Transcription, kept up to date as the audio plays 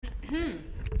Hello,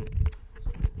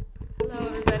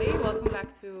 everybody. Welcome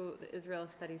back to the Israel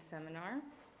Studies Seminar.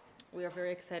 We are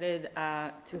very excited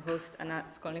to host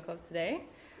Anat Scolnicov today.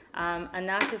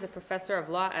 Anat is a professor of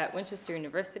law at Winchester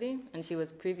University, and she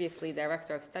was previously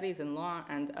director of studies in law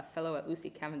and a fellow at Lucy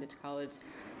Cavendish College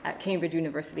at Cambridge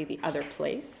University, the other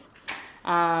place.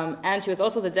 And she was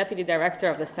also the deputy director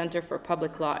of the Center for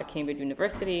Public Law at Cambridge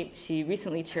University. She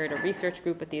recently chaired a research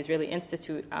group at the Israeli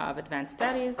Institute of Advanced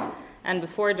Studies, and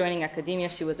before joining academia,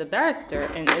 she was a barrister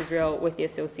in Israel with the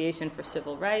Association for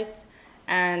Civil Rights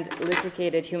and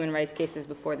litigated human rights cases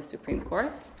before the Supreme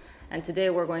Court. And today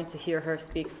we're going to hear her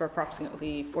speak for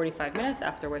approximately 45 minutes,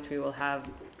 after which we will have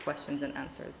questions and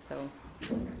answers.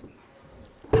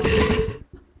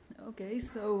 Okay,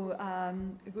 so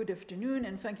good afternoon,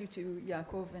 and thank you to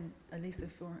Yaakov and Alisa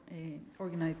for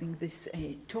organizing this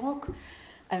talk,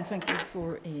 and thank you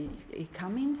for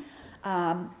coming.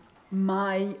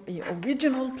 My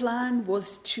original plan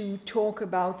was to talk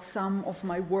about some of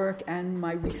my work and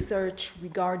my research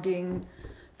regarding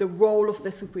the role of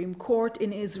the Supreme Court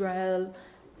in Israel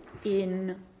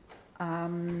in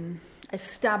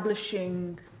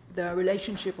establishing the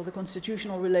relationship or the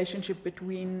constitutional relationship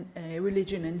between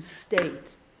religion and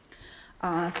state.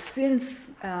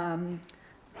 Since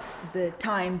the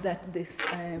time that this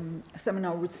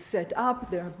seminar was set up,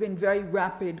 there have been very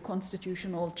rapid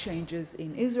constitutional changes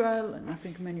in Israel, and I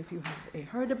think many of you have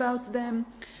heard about them,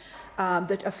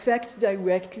 that affect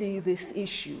directly this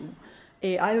issue.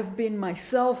 I have been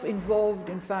myself involved.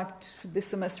 In fact, this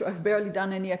semester I've barely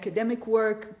done any academic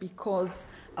work because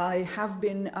I have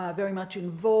been very much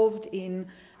involved in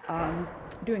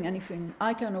doing anything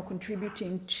I can or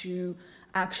contributing to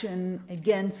action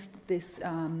against this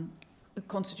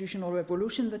constitutional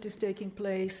revolution that is taking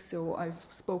place. So I've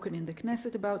spoken in the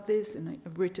Knesset about this, and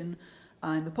I've written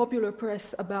in the popular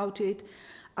press about it.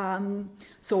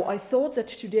 So I thought that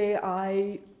today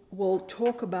I will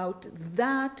talk about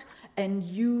that and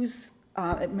use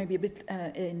maybe a bit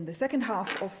in the second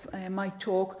half of my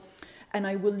talk, and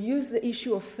I will use the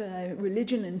issue of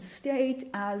religion and state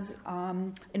as,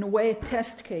 in a way, a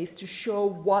test case to show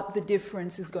what the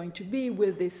difference is going to be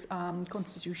with this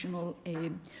constitutional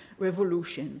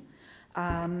revolution.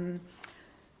 And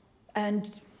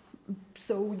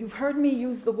so you've heard me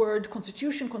use the word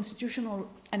constitutional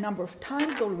a number of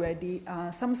times already.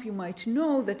 Some of you might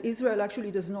know that Israel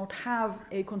actually does not have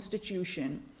a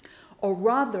constitution. Or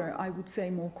rather, I would say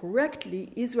more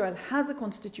correctly, Israel has a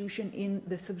constitution in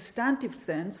the substantive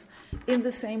sense, in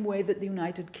the same way that the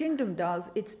United Kingdom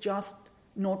does. It's just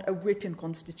not a written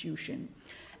constitution.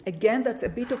 Again, that's a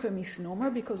bit of a misnomer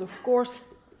because, of course,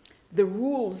 the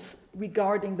rules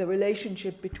regarding the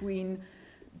relationship between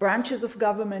branches of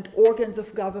government, organs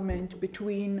of government,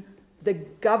 between the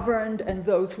governed and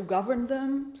those who govern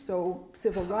them, so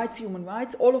civil rights, human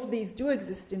rights, all of these do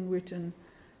exist in written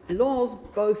laws,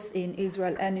 both in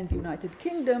Israel and in the United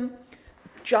Kingdom,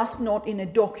 just not in a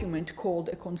document called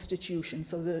a constitution.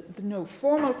 So there's no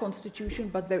formal constitution,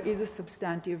 but there is a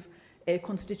substantive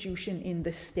constitution in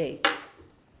the state.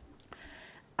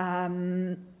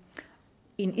 In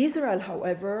Israel,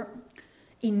 however,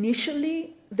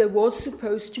 initially there was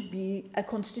supposed to be a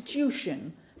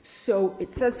constitution. So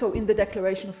it says so in the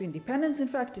Declaration of Independence, in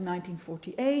fact, in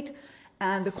 1948,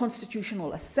 and the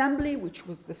Constitutional Assembly, which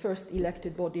was the first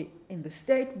elected body in the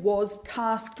state, was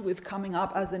tasked with coming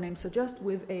up, as the name suggests,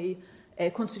 with a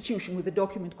constitution, with a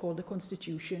document called the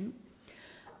Constitution.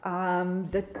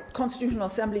 The Constitutional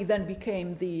Assembly then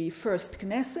became the first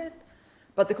Knesset,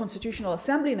 but the Constitutional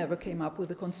Assembly never came up with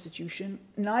a constitution.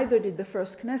 Neither did the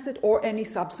first Knesset or any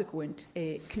subsequent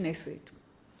Knesset.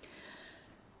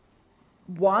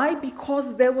 Why?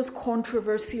 Because there was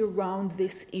controversy around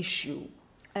this issue,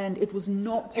 and it was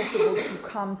not possible to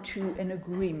come to an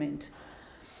agreement.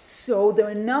 So there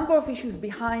are a number of issues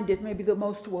behind it. Maybe the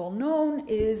most well-known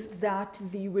is that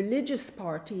the religious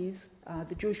parties,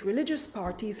 the Jewish religious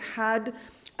parties, had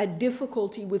a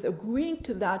difficulty with agreeing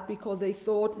to that because they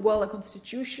thought, well, a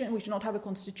constitution, we should not have a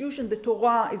constitution. The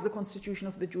Torah is the constitution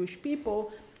of the Jewish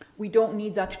people. We don't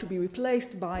need that to be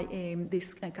replaced by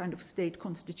this kind of state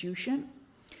constitution.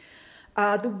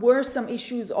 There were some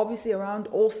issues, obviously, around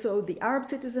also the Arab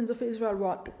citizens of Israel.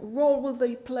 What role will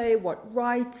they play? What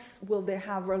rights will they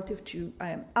have relative to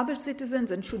other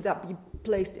citizens? And should that be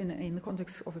placed in the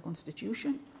context of a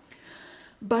constitution?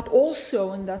 But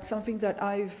also, and that's something that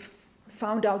I've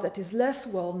found out that is less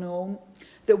well known,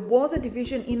 there was a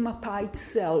division in Mapai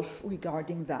itself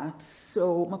regarding that.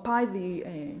 So Mapai,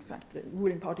 in fact, the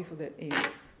ruling party for the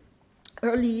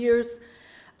early years,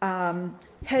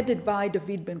 headed by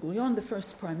David Ben-Gurion, the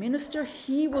first prime minister,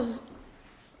 he was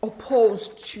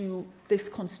opposed to this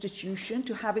constitution,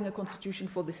 to having a constitution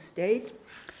for the state.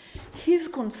 His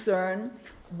concern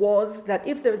was that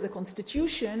if there is a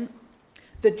constitution,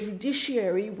 the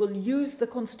judiciary will use the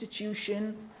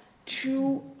constitution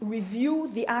to review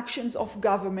the actions of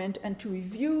government and to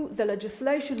review the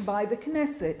legislation by the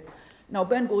Knesset. Now,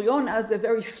 Ben-Gurion, as a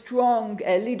very strong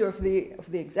leader of the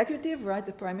executive, right,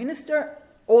 the prime minister,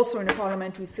 also in a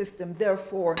parliamentary system,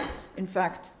 therefore, in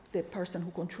fact, the person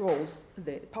who controls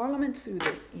the parliament through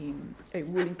a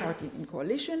ruling party in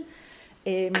coalition,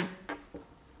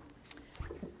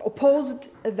 opposed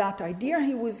that idea.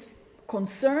 He was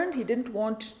concerned. He didn't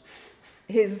want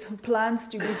his plans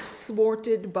to be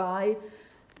thwarted by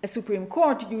a Supreme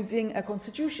Court using a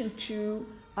constitution to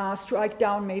strike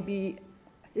down maybe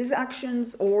his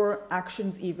actions or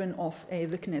actions even of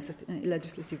the Knesset,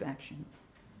 legislative action.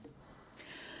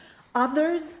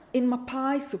 Others in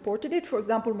Mapai supported it. For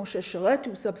example, Moshe Sheret,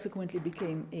 who subsequently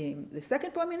became the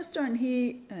second prime minister, and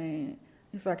he,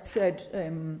 in fact, said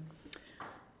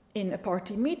in a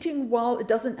party meeting, well,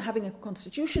 having a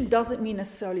constitution doesn't mean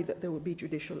necessarily that there will be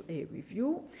judicial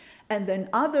review. And then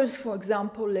others, for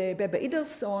example, Bebe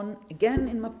Idelson, again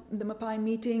in the Mapai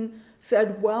meeting,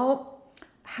 said, well,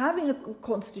 having a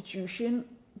constitution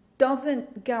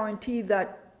doesn't guarantee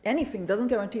that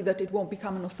it won't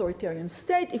become an authoritarian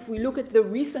state. If we look at the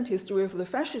recent history of the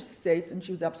fascist states, and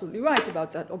she was absolutely right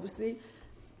about that, obviously,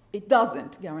 it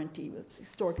doesn't guarantee. But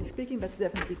historically speaking, that's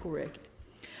definitely correct.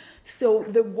 So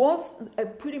there was a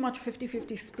pretty much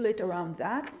 50-50 split around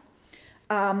that,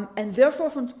 and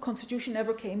therefore the constitution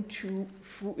never came to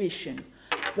fruition.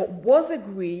 What was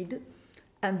agreed,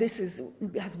 and this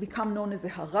has become known as the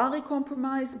Harari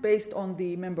Compromise, based on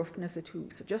the member of Knesset who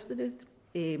suggested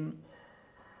it,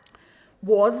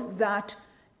 was that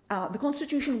the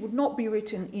constitution would not be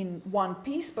written in one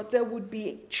piece, but there would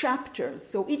be chapters.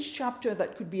 So each chapter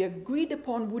that could be agreed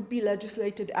upon would be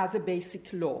legislated as a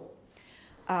basic law.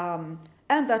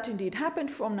 And that indeed happened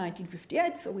from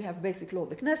 1958. So we have basic law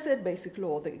of the Knesset, basic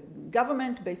law of the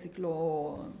government, basic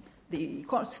law the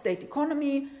state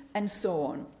economy, and so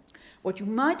on. What you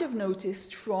might have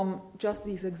noticed from just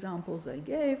these examples I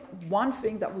gave, one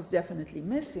thing that was definitely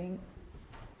missing,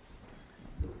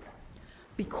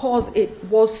 because it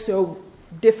was so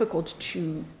difficult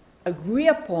to agree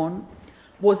upon,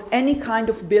 was any kind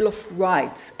of Bill of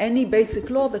Rights, any basic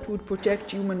law that would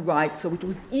protect human rights. So it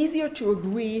was easier to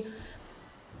agree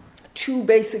to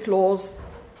basic laws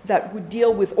that would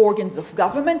deal with organs of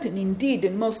government, and indeed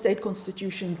in most state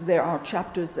constitutions there are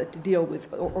chapters that deal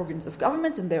with organs of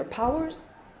government and their powers,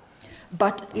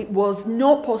 but it was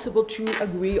not possible to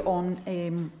agree on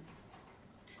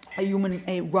a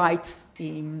human rights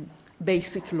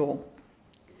basic law.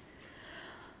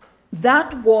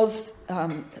 That was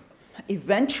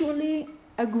eventually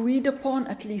agreed upon,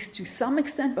 at least to some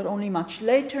extent, but only much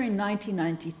later in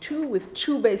 1992, with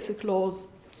two basic laws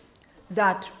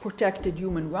that protected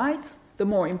human rights, the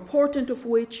more important of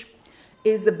which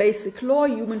is the basic law,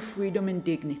 human freedom and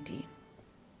dignity.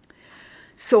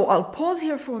 So I'll pause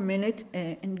here for a minute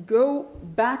and go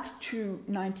back to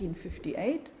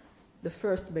 1958, the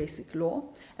first basic law.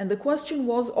 And the question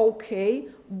was, okay,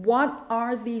 what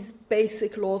are these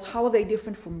basic laws? How are they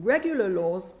different from regular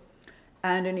laws?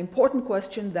 And an important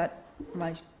question that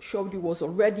I showed you was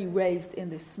already raised in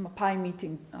this Mapai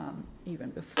meeting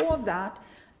even before that,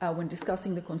 when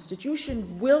discussing the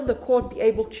Constitution, will the court be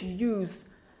able to use,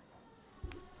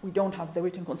 we don't have the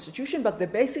written Constitution, but the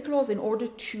basic laws in order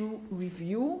to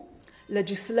review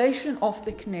legislation of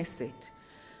the Knesset?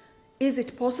 Is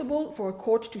it possible for a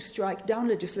court to strike down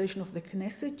legislation of the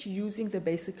Knesset using the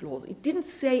basic laws? It didn't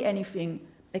say anything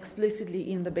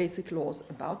explicitly in the basic laws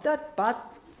about that,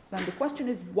 but then the question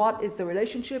is, what is the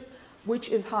relationship? Which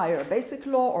is higher, a basic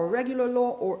law or a regular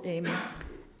law, or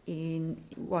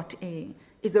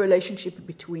is the relationship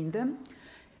between them?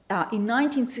 In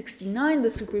 1969,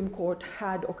 the Supreme Court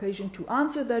had occasion to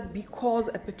answer that because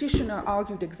a petitioner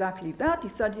argued exactly that. He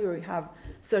said here we have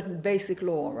certain basic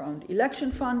law around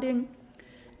election funding,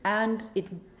 and it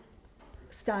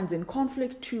stands in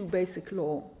conflict to basic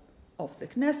law of the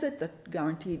Knesset that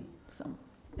guaranteed some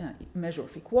measure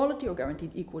of equality or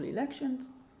guaranteed equal elections.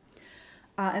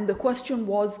 And the question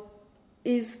was,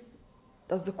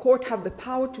 does the court have the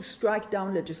power to strike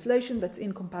down legislation that's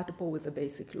incompatible with the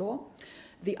basic law?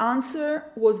 The answer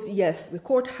was yes, the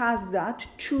court has that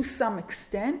to some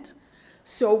extent.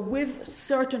 So with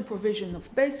certain provision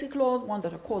of basic laws, one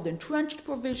that are called entrenched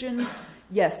provisions,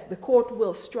 yes, the court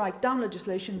will strike down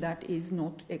legislation that is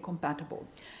not compatible.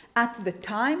 At the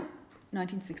time,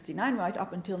 1969, right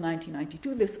up until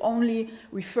 1992, this only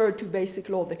referred to basic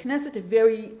law of the Knesset, a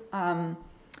very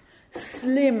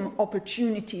slim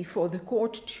opportunity for the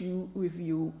court to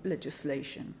review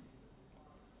legislation.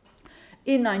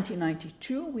 In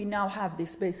 1992, we now have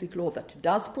this basic law that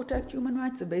does protect human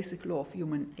rights, a basic law of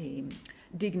human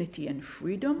dignity and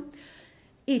freedom.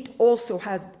 It also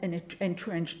has an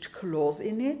entrenched clause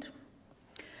in it.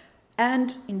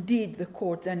 And indeed, the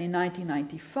court then in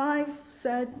 1995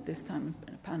 said, this time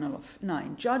a panel of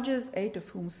 9 judges, 8 of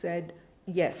whom said,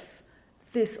 yes,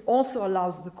 this also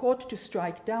allows the court to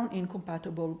strike down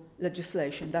incompatible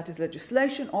legislation. That is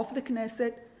legislation of the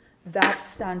Knesset that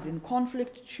stands in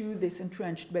conflict to this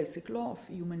entrenched basic law of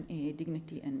human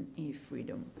dignity and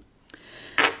freedom.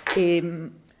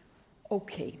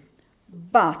 Okay,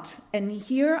 but, and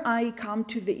here I come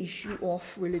to the issue of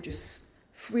religious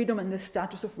freedom and the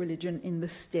status of religion in the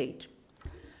state.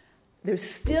 There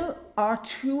still are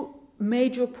 2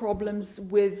 major problems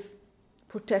with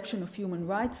protection of human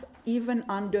rights, even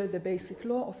under the basic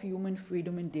law of human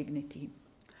freedom and dignity.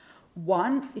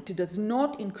 One, it does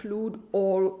not include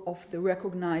all of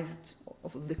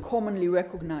the commonly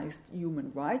recognized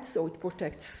human rights, so it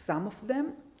protects some of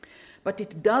them, but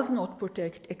it does not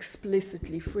protect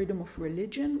explicitly freedom of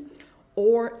religion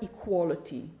or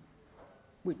equality,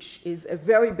 which is a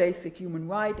very basic human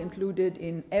right included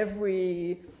in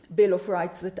every Bill of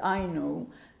Rights that I know,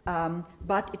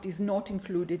 but it is not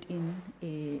included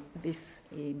in this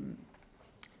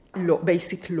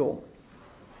basic law.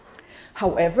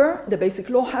 However, the basic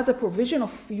law has a provision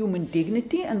of human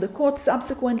dignity, and the court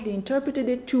subsequently interpreted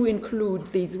it to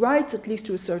include these rights, at least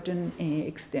to a certain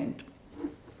extent.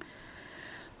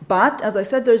 But, as I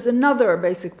said, there's another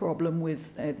basic problem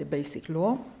with the basic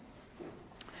law.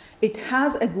 It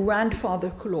has a grandfather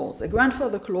clause. A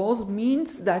grandfather clause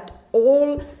means that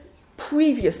all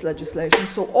previous legislation,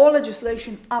 so all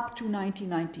legislation up to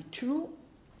 1992,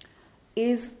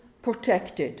 is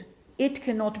protected. It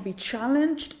cannot be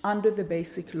challenged under the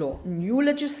basic law. New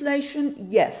legislation,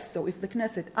 yes. So if the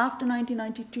Knesset after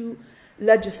 1992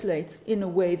 legislates in a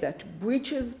way that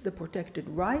breaches the protected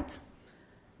rights,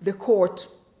 the court,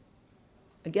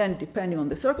 again, depending on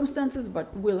the circumstances,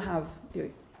 but will have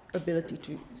the ability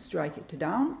to strike it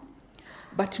down,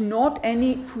 but not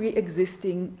any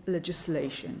pre-existing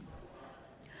legislation.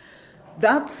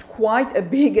 That's quite a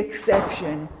big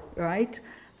exception, right?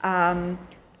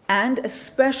 And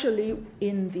especially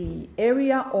in the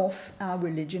area of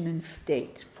religion and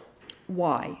state.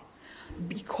 Why?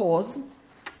 Because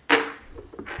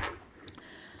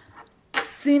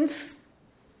since,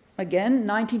 again,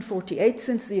 1948,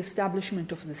 since the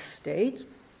establishment of the state,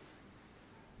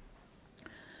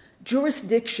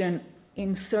 jurisdiction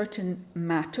in certain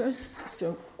matters,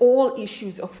 so all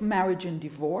issues of marriage and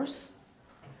divorce,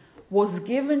 was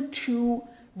given to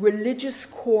religious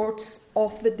courts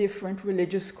of the different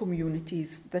religious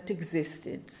communities that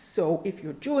existed. So if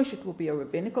you're Jewish, it will be a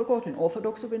rabbinical court, an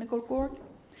Orthodox rabbinical court.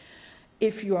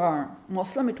 If you are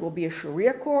Muslim, it will be a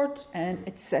Sharia court, and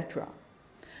etc.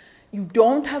 You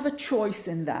don't have a choice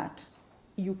in that.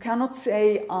 You cannot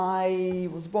say, I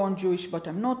was born Jewish, but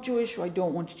I'm not Jewish, or I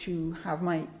don't want to have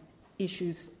my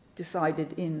issues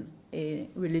decided in a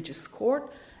religious court.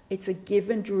 It's a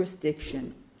given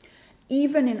jurisdiction.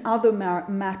 Even in other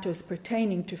matters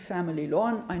pertaining to family law,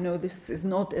 and I know this is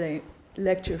not a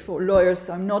lecture for lawyers,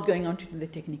 so I'm not going on to the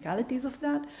technicalities of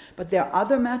that, but there are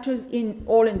other matters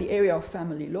all in the area of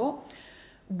family law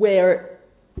where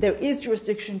there is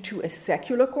jurisdiction to a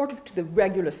secular court, to the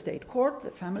regular state court,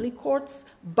 the family courts,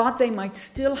 but they might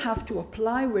still have to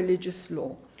apply religious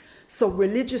law. So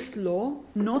religious law,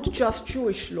 not just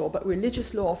Jewish law, but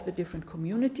religious law of the different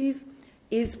communities,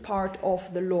 is part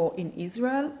of the law in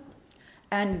Israel.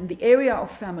 And in the area of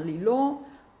family law,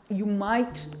 you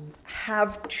might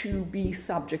have to be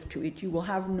subject to it. You will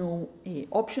have no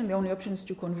option. The only option is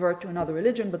to convert to another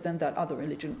religion, but then that other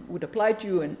religion would apply to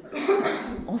you. And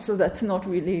also that's not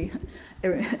really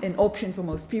an option for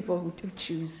most people who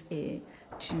choose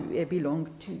to belong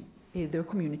to their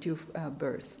community of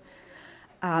birth.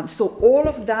 So all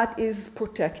of that is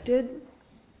protected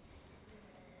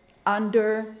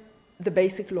under the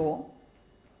basic law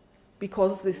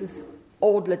because this is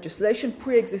old legislation,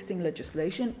 pre-existing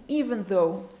legislation, even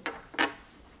though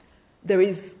there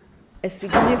is a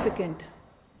significant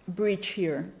breach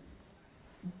here,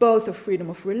 both of freedom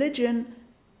of religion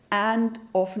and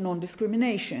of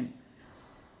non-discrimination.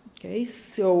 Okay,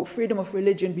 so freedom of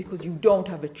religion because you don't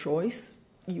have a choice,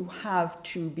 you have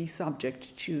to be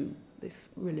subject to this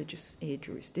religious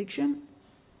jurisdiction.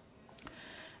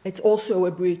 It's also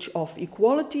a breach of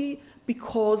equality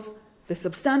because the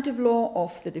substantive law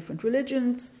of the different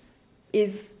religions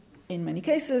is in many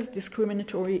cases,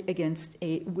 discriminatory against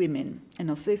women. And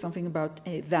I'll say something about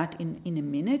that in a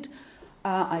minute.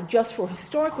 Just for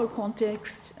historical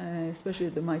context, especially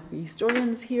there might be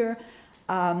historians here,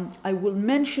 I will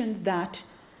mention that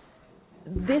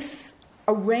this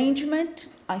arrangement,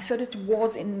 I said it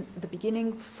was in the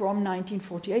beginning from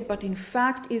 1948, but in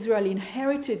fact Israel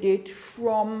inherited it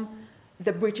from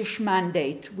the British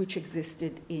Mandate, which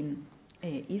existed in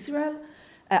Israel.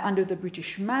 Under the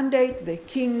British Mandate, the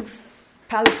King's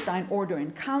Palestine Order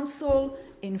in Council,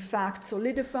 in fact,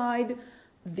 solidified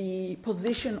the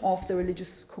position of the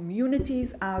religious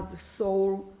communities as the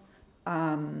sole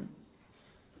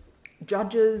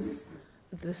judges,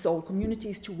 the sole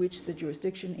communities to which the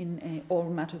jurisdiction in all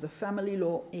matters of family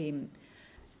law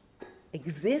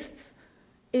exists.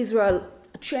 Israel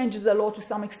changes the law to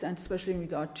some extent, especially in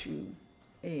regard to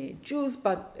Jews,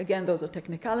 but again, those are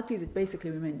technicalities. It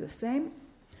basically remained the same.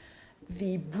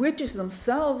 The British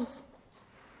themselves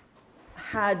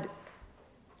had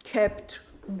kept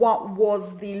what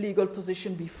was the legal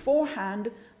position beforehand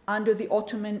under the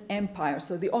Ottoman Empire.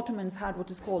 So the Ottomans had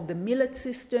what is called the millet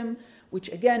system, which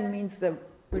again means the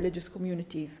religious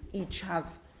communities each have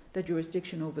the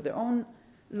jurisdiction over their own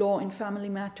law in family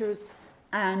matters,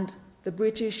 and the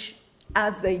British,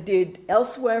 as they did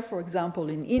elsewhere, for example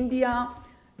in India,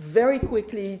 very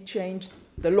quickly changed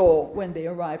the law when they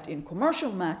arrived in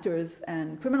commercial matters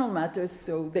and criminal matters,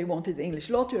 so they wanted the English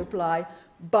law to apply,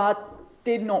 but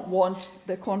did not want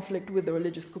the conflict with the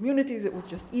religious communities. It was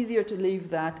just easier to leave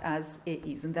that as it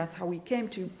is, and that's how we came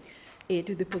to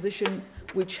the position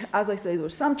which, as I say, there were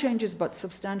some changes, but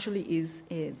substantially is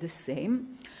the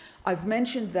same. I've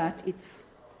mentioned that it's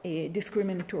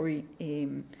discriminatory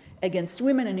against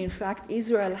women, and in fact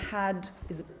Israel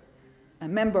is a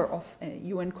member of a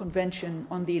UN Convention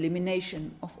on the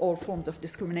Elimination of All Forms of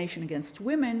Discrimination against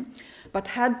Women, but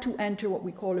had to enter what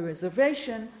we call a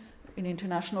reservation in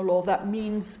international law. That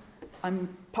means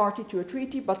I'm party to a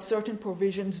treaty, but certain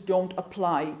provisions don't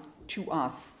apply to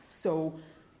us. So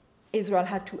Israel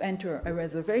had to enter a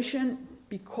reservation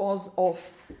because of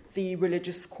the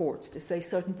religious courts to say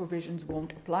certain provisions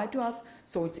won't apply to us.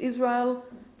 So it's Israel,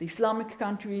 the Islamic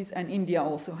countries, and India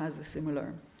also has a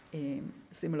similar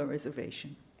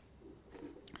reservation.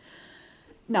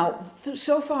 Now,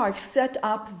 so far I've set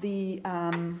up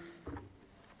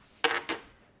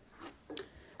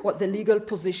what the legal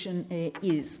position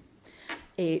is.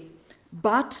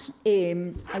 But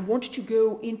I want to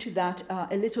go into that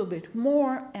a little bit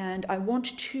more, and I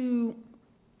want to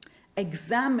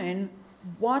examine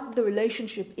what the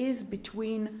relationship is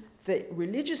between the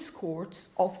religious courts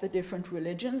of the different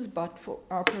religions, but for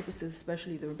our purposes,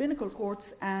 especially the rabbinical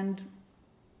courts, and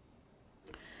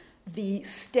the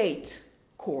state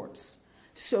courts.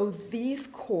 So these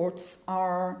courts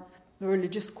the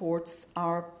religious courts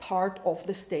are part of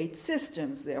the state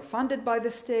systems. They are funded by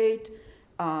the state.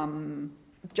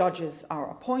 Judges are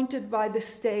appointed by the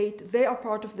state. They are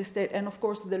part of the state. And of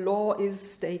course, the law is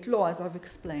state law, as I've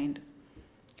explained.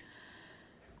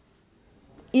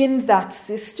 In that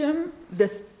system, the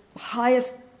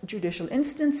highest judicial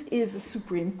instance is the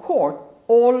Supreme Court.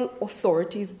 All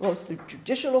authorities, both the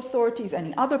judicial authorities,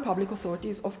 any other public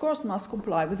authorities, of course, must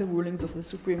comply with the rulings of the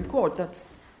Supreme Court.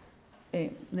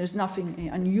 There's nothing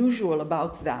unusual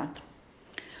about that.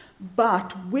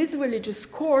 But with religious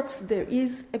courts, there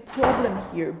is a problem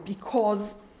here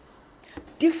because,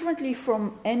 differently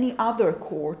from any other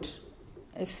court,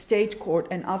 a state court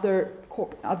and other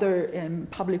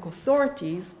public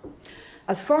authorities,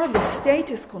 as far as the state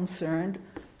is concerned,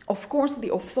 of course,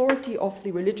 the authority of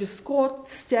the religious court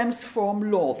stems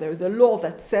from law. There is a law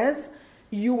that says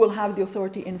you will have the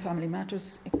authority in family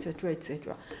matters, etc.,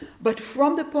 etc. But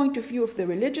from the point of view of the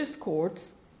religious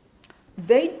courts,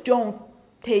 they don't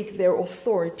take their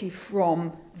authority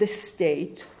from the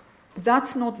state.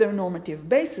 That's not their normative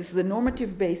basis. The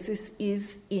normative basis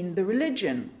is in the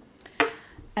religion.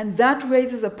 And that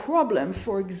raises a problem.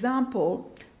 For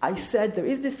example, I said there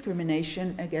is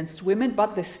discrimination against women,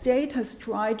 but the state has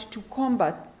tried to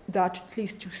combat that, at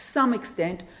least to some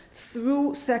extent,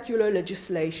 through secular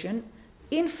legislation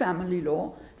in family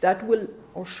law that will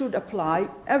or should apply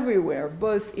everywhere,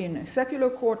 both in a secular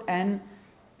court and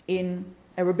in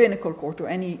a rabbinical court or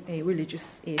any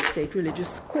state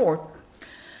religious court.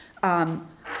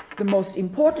 The most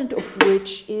important of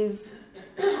which is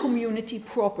community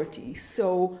property.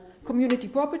 So community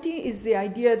property is the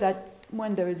idea that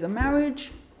when there is a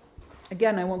marriage,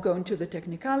 again, I won't go into the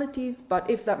technicalities, but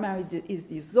if that marriage is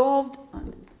dissolved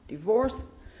and divorced,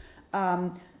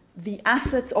 the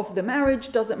assets of the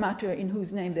marriage, doesn't matter in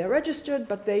whose name they're registered,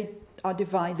 but they are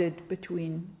divided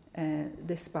between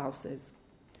the spouses.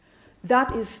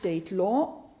 That is state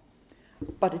law,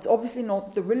 but it's obviously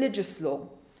not the religious law.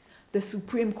 The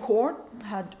Supreme Court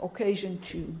had occasion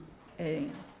to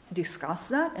discuss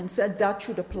that and said that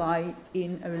should apply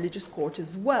in a religious court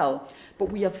as well. But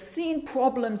we have seen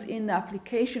problems in the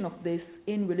application of this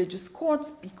in religious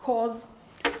courts because,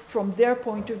 from their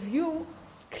point of view,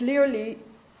 clearly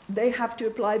they have to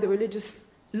apply the religious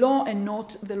law and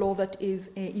not the law that is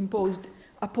imposed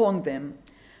upon them.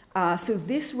 So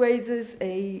this raises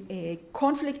a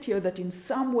conflict here that in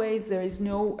some ways there is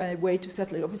no way to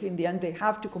settle it. Obviously, in the end, they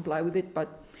have to comply with it,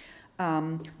 but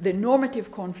the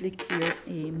normative conflict here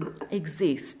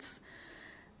exists.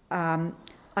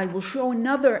 I will show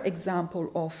another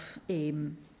example of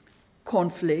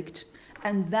conflict,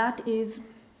 and that is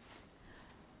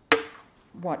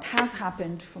what has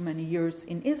happened for many years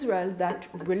in Israel, that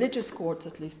religious courts,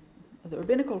 at least the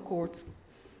rabbinical courts,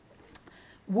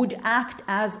 would act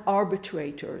as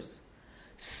arbitrators.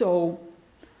 So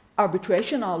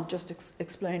arbitration, I'll just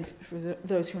explain for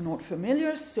those who are not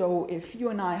familiar. So if you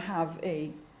and I have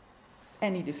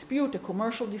any dispute, a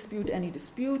commercial dispute, any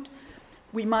dispute,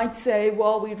 we might say,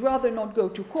 well, we'd rather not go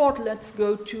to court. Let's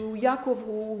go to Yaakov,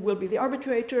 who will be the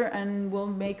arbitrator and will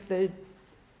make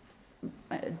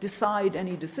decide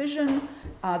any decision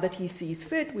that he sees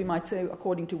fit. We might say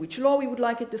according to which law we would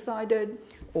like it decided,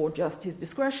 or just his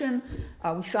discretion.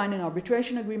 We sign an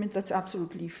arbitration agreement. That's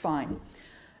absolutely fine.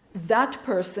 That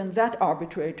person, that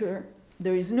arbitrator,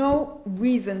 there is no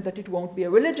reason that it won't be a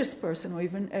religious person or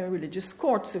even a religious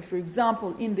court. So, for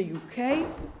example, in the UK,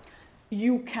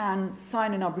 you can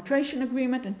sign an arbitration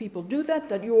agreement, and people do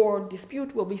that your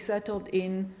dispute will be settled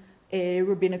in a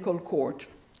rabbinical court,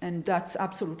 and that's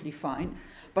absolutely fine.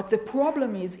 But the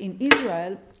problem is in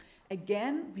Israel,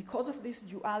 again, because of this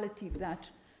duality that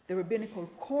the rabbinical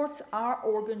courts are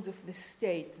organs of the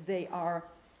state, they are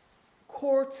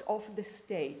courts of the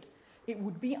state. It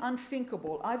would be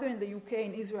unthinkable, either in the UK,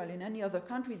 in Israel, in any other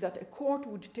country, that a court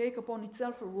would take upon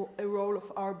itself a role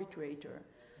of arbitrator.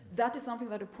 That is something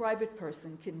that a private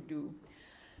person can do.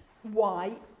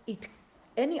 Why?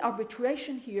 Any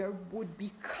arbitration here would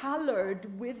be colored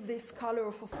with this color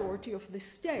of authority of the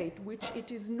state, which it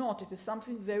is not. It is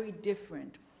something very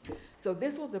different. So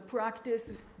this was a practice,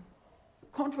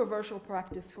 controversial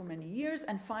practice for many years,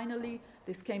 and finally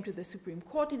this came to the Supreme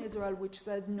Court in Israel, which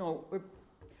said no,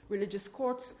 religious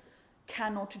courts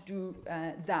cannot do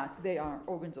that. They are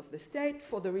organs of the state.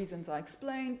 For the reasons I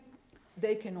explained,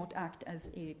 they cannot act as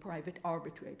a private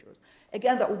arbitrators.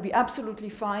 Again, that would be absolutely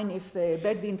fine if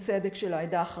בית דין צדק של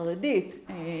העדה החרדית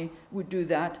would do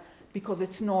that, because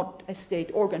it's not a state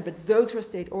organ. But those who are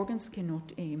state organs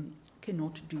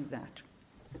cannot do that.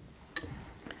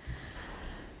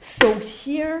 So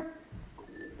here,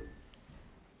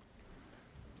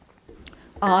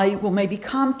 I will maybe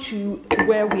come to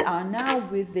where we are now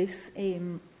with this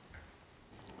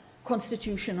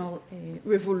constitutional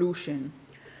revolution.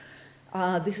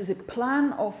 This is a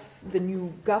plan of the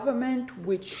new government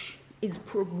which is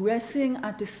progressing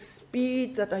at a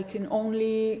speed that I can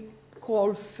only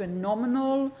call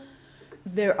phenomenal.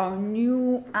 There are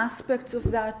new aspects of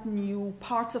that, new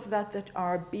parts of that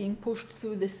are being pushed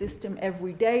through the system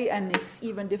every day, and it's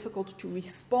even difficult to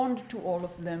respond to all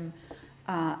of them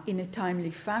in a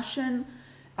timely fashion.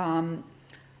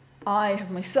 I have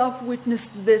myself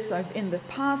witnessed this. I've in the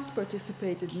past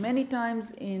participated many times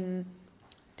in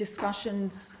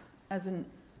discussions in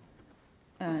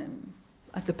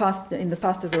the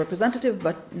past as a representative,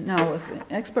 but now as an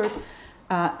expert,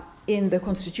 in the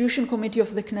Constitution Committee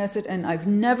of the Knesset, and I've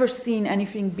never seen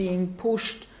anything being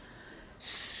pushed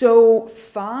so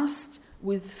fast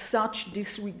with such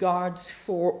disregards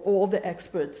for all the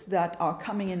experts that are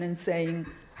coming in and saying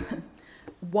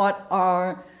what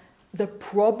are the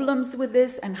problems with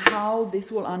this and how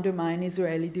this will undermine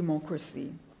Israeli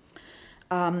democracy.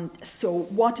 So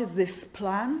what is this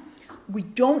plan? We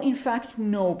don't, in fact,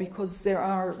 know, because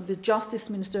the Justice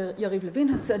Minister, Yariv Levin,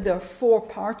 has said there are 4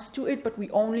 parts to it, but we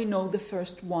only know the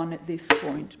first one at this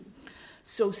point.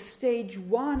 So stage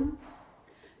 1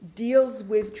 deals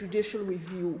with judicial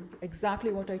review,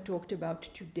 exactly what I talked about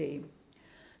today.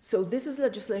 So this is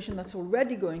legislation that's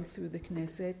already going through the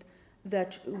Knesset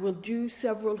that will do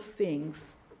several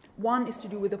things. One is to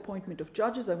do with appointment of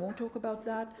judges. I won't talk about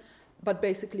that, but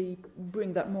basically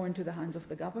bring that more into the hands of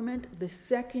the government. The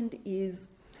second is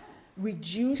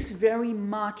reduce very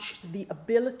much the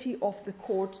ability of the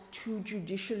court to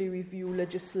judicially review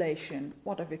legislation.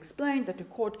 What I've explained, that the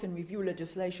court can review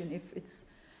legislation if it's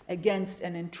against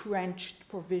an entrenched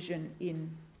provision in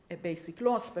a basic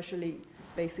law, especially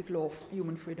basic law of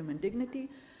human freedom and dignity.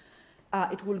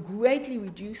 It will greatly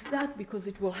reduce that because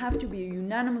it will have to be a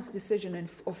unanimous decision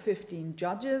of 15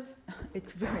 judges.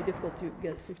 It's very difficult to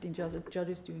get 15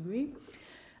 judges to agree.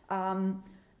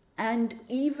 And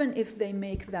even if they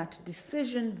make that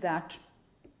decision that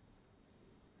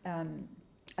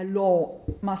a law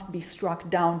must be struck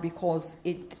down because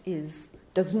it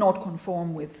does not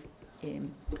conform with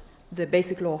the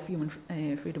basic law of human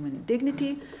freedom and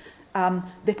dignity,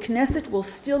 the Knesset will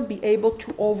still be able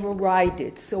to override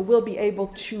it. So we'll be able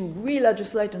to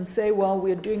re-legislate and say, well,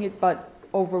 we're doing it, but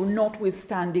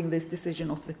notwithstanding this decision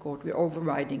of the court, we're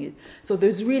overriding it. So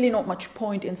there's really not much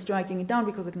point in striking it down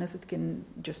because the Knesset can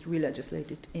just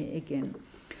re-legislate it again.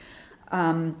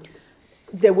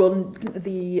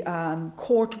 The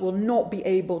court will not be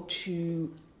able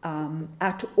to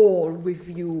at all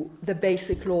review the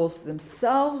basic laws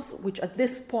themselves, which at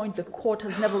this point the court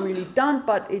has never really done,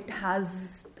 but it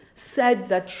has said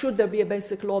that should there be a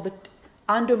basic law that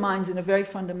undermines in a very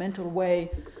fundamental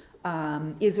way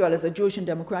Israel as a Jewish and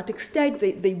democratic state,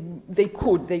 they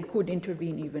could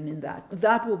intervene even in that.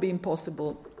 That will be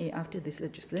impossible after this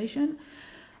legislation.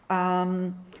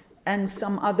 And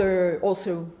some other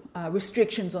also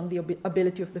restrictions on the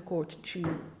ability of the court to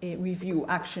review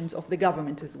actions of the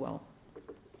government as well.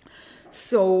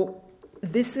 So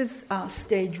this is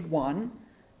stage one,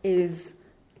 is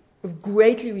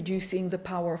greatly reducing the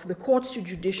power of the courts to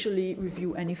judicially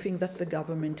review anything that the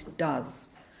government does.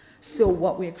 So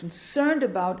what we're concerned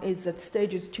about is that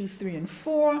stages 2, 3, and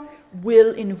 4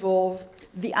 will involve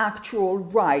the actual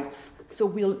rights. So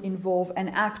will involve an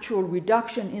actual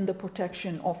reduction in the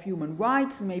protection of human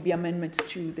rights, maybe amendments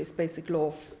to this basic law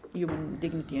of human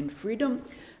dignity and freedom,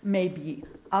 maybe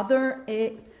other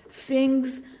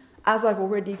things. As I've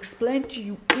already explained to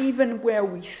you, even where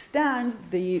we stand,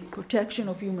 the protection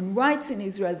of human rights in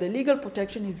Israel, the legal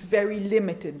protection is very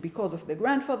limited because of the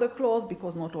grandfather clause,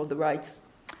 because not all the rights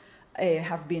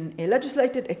have been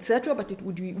legislated, etc., but it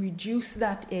would reduce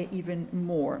that even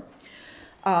more.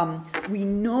 We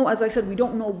know, as I said, we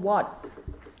don't know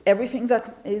everything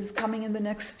that is coming in the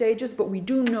next stages, but we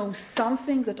do know some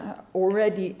things that are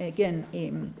already, again,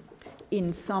 in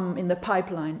the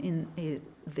pipeline in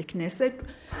the Knesset.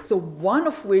 So one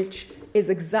of which is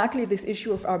exactly this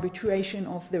issue of arbitration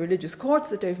of the religious courts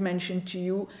that I've mentioned to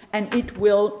you, and it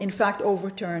will, in fact,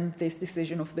 overturn this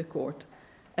decision of the court.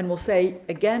 And we'll say,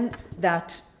 again,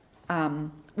 that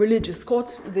religious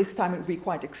courts, this time it will be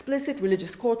quite explicit,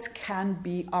 religious courts can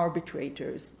be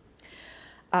arbitrators.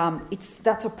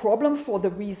 That's a problem for the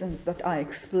reasons that I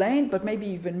explained, but maybe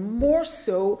even more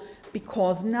so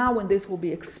because now when this will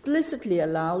be explicitly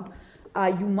allowed,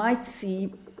 you might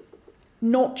see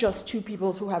not just two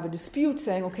peoples who have a dispute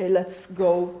saying, okay, let's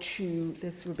go to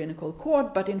this rabbinical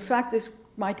court, but in fact this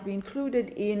might be included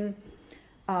in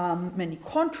many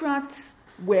contracts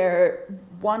where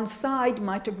one side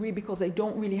might agree because they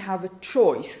don't really have a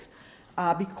choice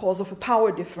because of a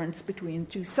power difference between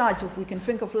two sides. So if we can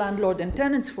think of landlord and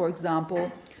tenants, for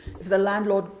example, if the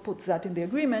landlord puts that in the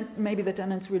agreement, maybe the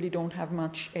tenants really don't have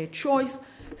much choice.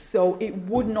 So it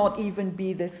would not even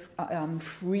be this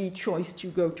free choice to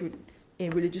go to a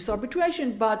religious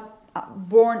arbitration, but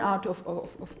born out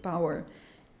of power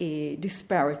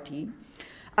disparity.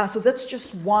 So that's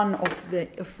just one of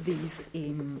these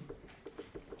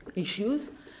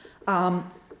issues.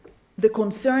 The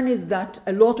concern is that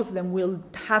a lot of them will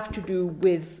have to do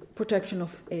with protection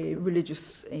of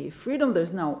religious freedom.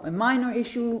 There's now a minor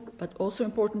issue, but also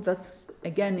important, that's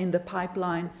again in the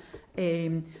pipeline,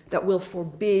 that will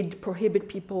prohibit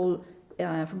people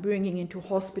from bringing into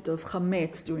hospitals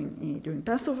chametz during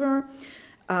Passover.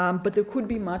 But there could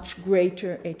be much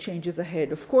greater changes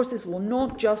ahead. Of course, this will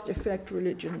not just affect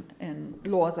religion and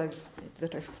laws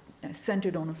that I've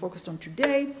centered on and focused on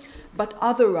today, but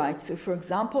other rights. So, for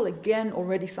example, again,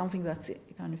 already something that's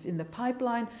kind of in the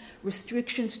pipeline,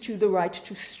 restrictions to the right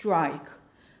to strike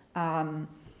that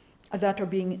are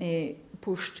being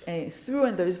pushed through.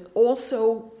 And there's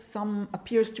also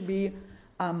appears to be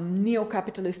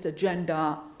neo-capitalist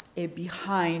agenda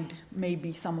behind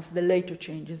maybe some of the later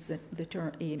changes that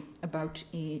are about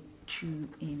to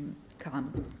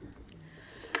come.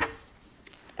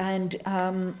 And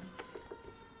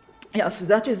so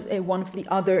that is one of the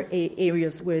other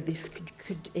areas where this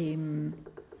could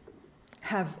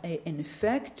have an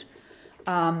effect.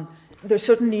 There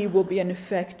certainly will be an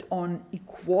effect on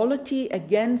equality.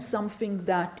 Again, something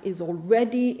that is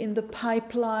already in the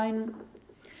pipeline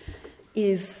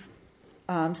is,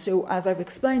 so as I've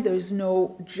explained, there is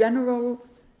no general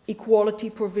equality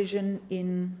provision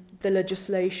in the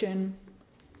legislation,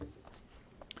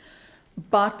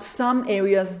 but some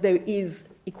areas there is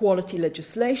equality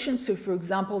legislation. So, for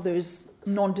example, there's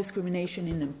non-discrimination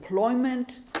in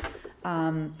employment.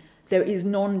 There is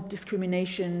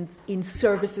non-discrimination in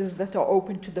services that are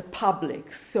open to the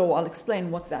public. So I'll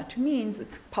explain what that means.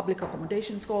 It's public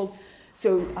accommodation, it's called.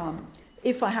 So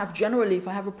if I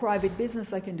have a private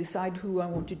business, I can decide who I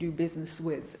want to do business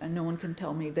with, and no one can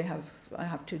tell me I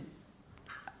have to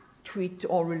treat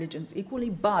all religions equally.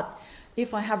 But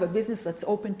if I have a business that's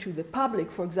open to the public,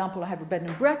 for example, I have a bed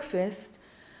and breakfast,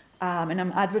 and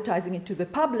I'm advertising it to the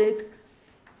public,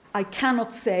 I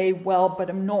cannot say, well, but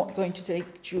I'm not going to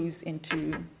take Jews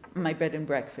into my bed and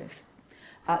breakfast.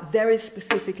 There is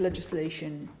specific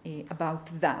legislation about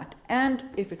that. And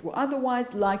if it were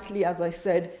otherwise, likely, as I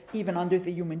said, even under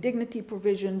the human dignity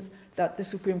provisions, that the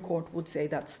Supreme Court would say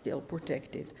that's still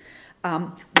protected.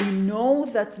 We know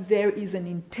that there is an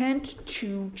intent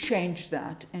to change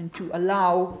that and to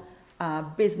allow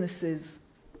businesses,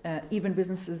 even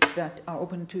businesses that are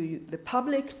open to the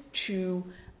public, to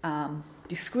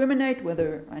discriminate,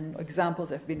 and examples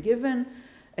have been given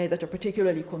that are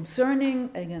particularly concerning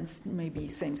against maybe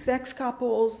same-sex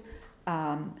couples.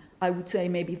 I would say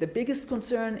maybe the biggest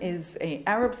concern is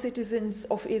Arab citizens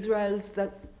of Israel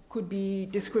that could be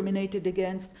discriminated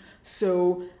against.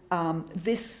 So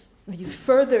these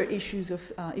further issues of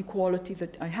equality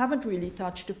that I haven't really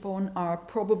touched upon are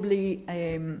probably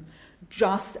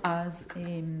just as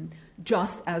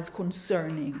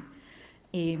concerning.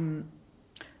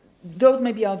 Those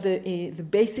maybe are the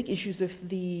basic issues of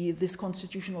this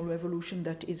constitutional revolution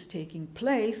that is taking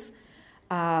place.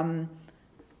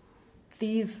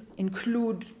 These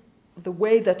include the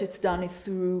way that it's done is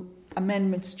through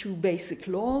amendments to basic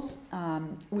laws,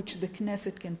 which the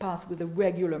Knesset can pass with a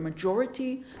regular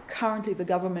majority. Currently, the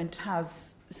government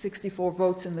has 64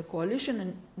 votes in the coalition,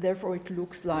 and therefore it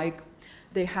looks like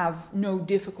they have no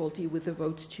difficulty with the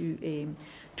votes to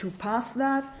pass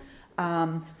that.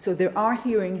 So there are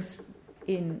hearings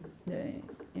in the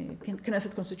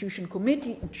Knesset Constitution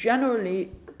Committee.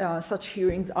 Generally, such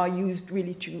hearings are used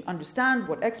really to understand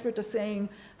what experts are saying,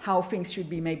 how things should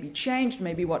be maybe changed,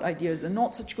 maybe what ideas are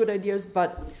not such good ideas.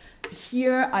 But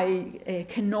here I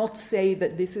cannot say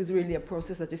that this is really a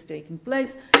process that is taking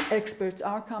place. Experts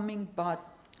are coming, but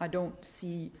I don't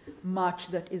see much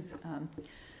that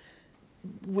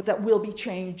will be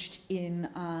changed in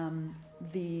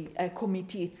the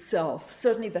committee itself.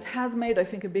 Certainly that has made, I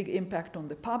think, a big impact on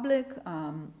the public,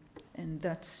 and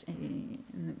that's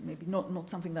maybe not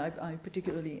something that I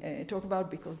particularly talk about,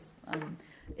 because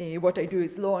what I do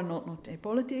is law and not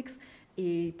politics,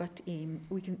 but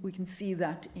we can see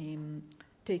that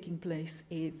taking place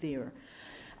there.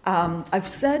 I've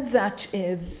said that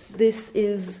this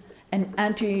is an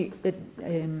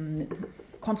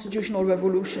anti-constitutional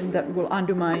revolution that will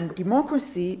undermine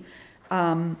democracy,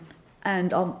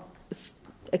 and I'll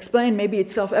explain, maybe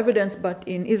it's self-evident, but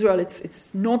in Israel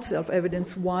it's not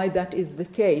self-evident why that is the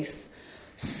case.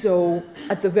 So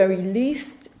at the very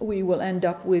least, we will end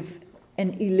up with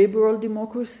an illiberal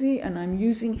democracy, and I'm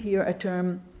using here a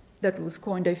term that was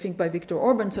coined, I think, by Viktor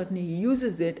Orban. Certainly he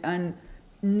uses it, and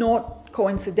not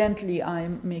coincidentally,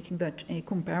 I'm making that a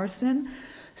comparison.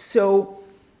 So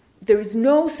there is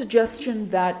no suggestion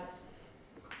that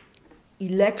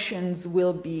elections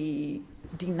will be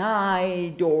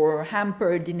denied or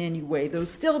hampered in any way. There will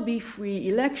still be free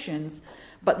elections,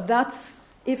 but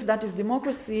if that is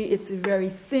democracy, it's a very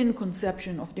thin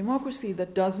conception of democracy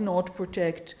that does not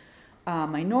protect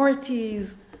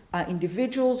minorities,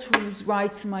 individuals whose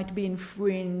rights might be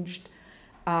infringed,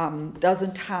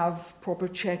 doesn't have proper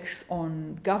checks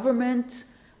on government,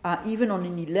 even on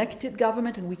an elected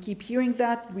government, and we keep hearing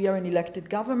that. We are an elected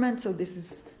government, so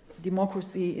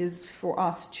democracy is for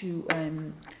us to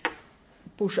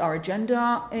push our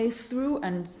agenda through,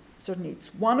 and certainly it's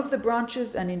one of the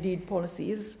branches, and indeed policy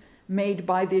is made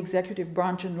by the executive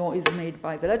branch and law is made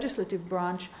by the legislative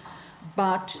branch,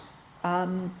 but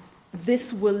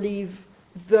this will leave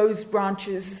those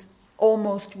branches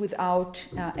almost without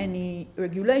any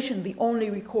regulation. The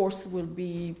only recourse will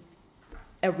be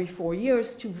every 4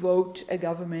 years to vote a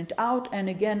government out, and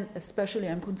again, especially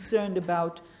I'm concerned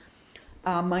about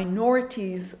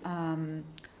minorities,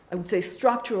 I would say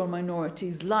structural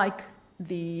minorities like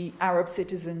the Arab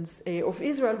citizens of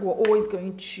Israel, who are always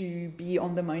going to be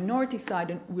on the minority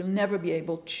side and will never be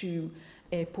able to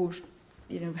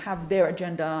have their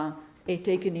agenda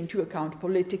taken into account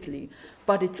politically.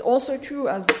 But it's also true,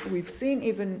 as we've seen,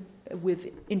 even with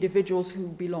individuals who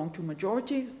belong to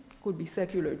majorities, could be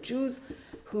secular Jews,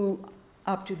 who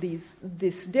up to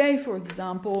this day, for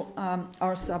example,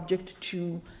 are subject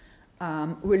to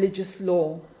religious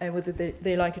law, whether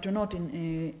they like it or not,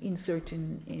 in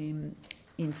certain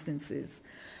instances.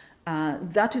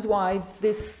 That is why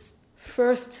this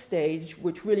first stage,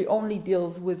 which really only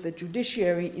deals with the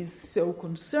judiciary, is so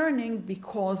concerning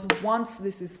because once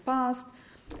this is passed,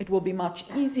 it will be much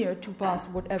easier to pass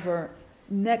whatever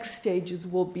next stages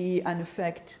will be and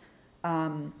affect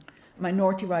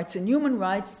minority rights and human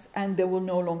rights, and there will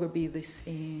no longer be this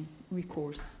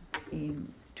recourse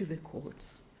to the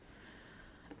courts.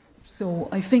 So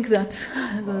I think that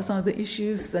those are the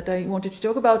issues that I wanted to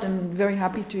talk about, and very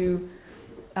happy to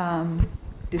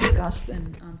discuss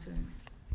and answer